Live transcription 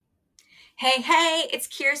Hey, hey, it's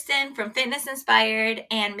Kirsten from Fitness Inspired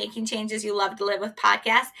and Making Changes You Love to Live with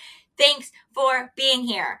podcast. Thanks for being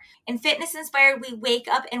here. In Fitness Inspired, we wake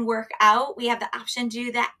up and work out. We have the option to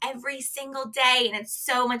do that every single day, and it's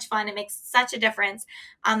so much fun. It makes such a difference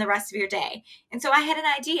on the rest of your day. And so I had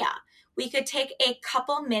an idea. We could take a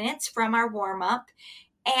couple minutes from our warm up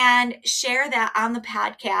and share that on the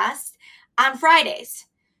podcast on Fridays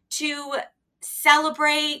to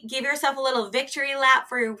celebrate, give yourself a little victory lap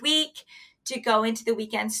for your week, to go into the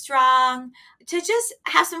weekend strong, to just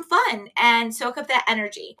have some fun and soak up that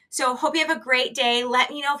energy. So hope you have a great day. Let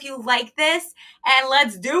me know if you like this and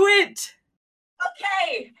let's do it.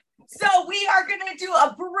 Okay, so we are going to do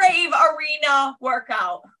a Brave Arena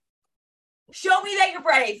workout. Show me that you're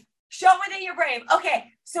brave. Show me that you're brave. Okay,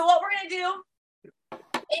 so what we're going to do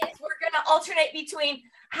is we're going to alternate between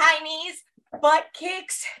high knees, butt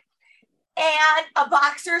kicks, and a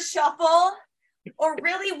boxer shuffle, or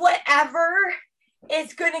really whatever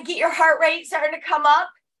is going to get your heart rate starting to come up,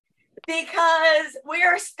 because we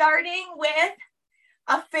are starting with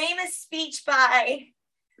a famous speech by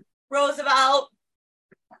Roosevelt,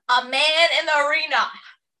 a man in the arena.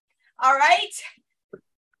 All right,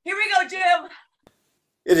 here we go, Jim.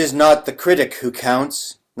 It is not the critic who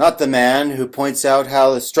counts, not the man who points out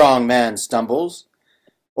how the strong man stumbles,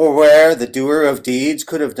 or where the doer of deeds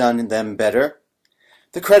could have done them better.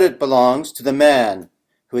 The credit belongs to the man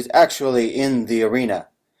who is actually in the arena,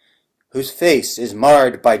 whose face is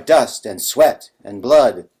marred by dust and sweat and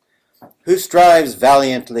blood, who strives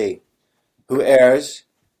valiantly, who errs,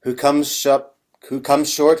 who comes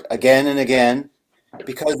short again and again,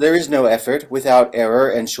 because there is no effort without error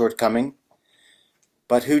and shortcoming,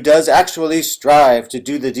 but who does actually strive to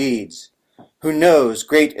do the deeds, who knows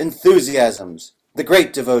great enthusiasms, the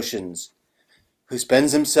great devotions, who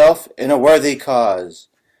spends himself in a worthy cause,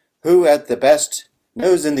 who at the best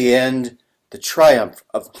knows in the end the triumph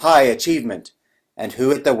of high achievement, and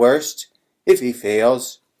who at the worst, if he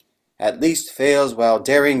fails, at least fails while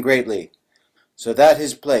daring greatly, so that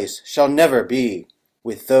his place shall never be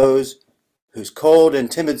with those whose cold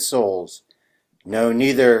and timid souls who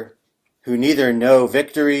neither know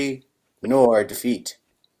victory nor defeat.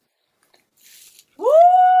 Woo!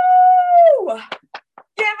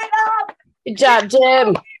 Give it up! Good job,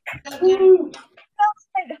 Jim. Good.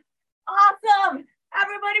 Awesome!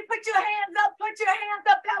 Everybody put your hands up, put your hands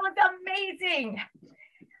up. That was amazing.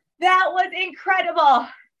 That was incredible.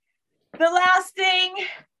 The last thing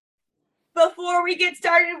before we get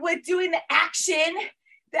started with doing the action,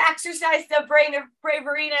 the exercise, the Brave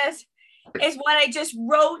Arenas, is what I just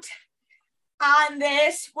wrote on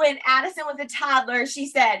this when Addison was a toddler. She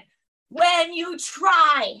said, when you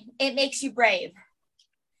try, it makes you brave.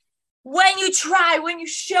 When you try, when you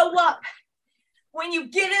show up, when you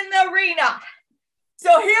get in the arena.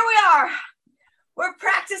 So here we are. We're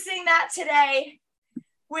practicing that today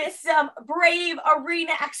with some Brave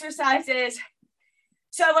Arena exercises.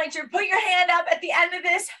 So I want you to put your hand up at the end of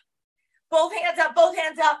this. Both hands up, both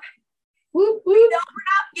hands up. Whoop, whoop.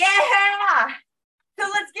 Yeah. So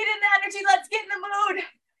let's get in the energy. Let's get in the mood.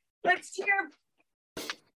 Let's cheer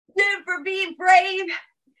Jim for being brave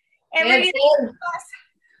and ready to us.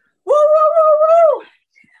 Woo, woo, woo, woo.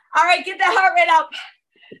 All right, get that heart rate up.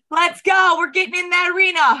 Let's go. We're getting in that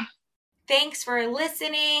arena. Thanks for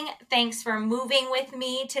listening. Thanks for moving with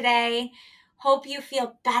me today. Hope you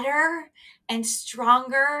feel better and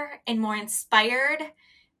stronger and more inspired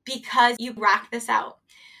because you rocked this out.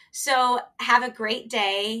 So have a great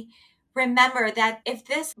day. Remember that if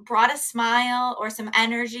this brought a smile or some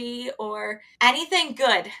energy or anything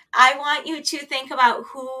good, I want you to think about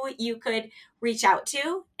who you could reach out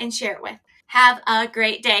to and share it with. Have a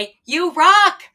great day. You rock!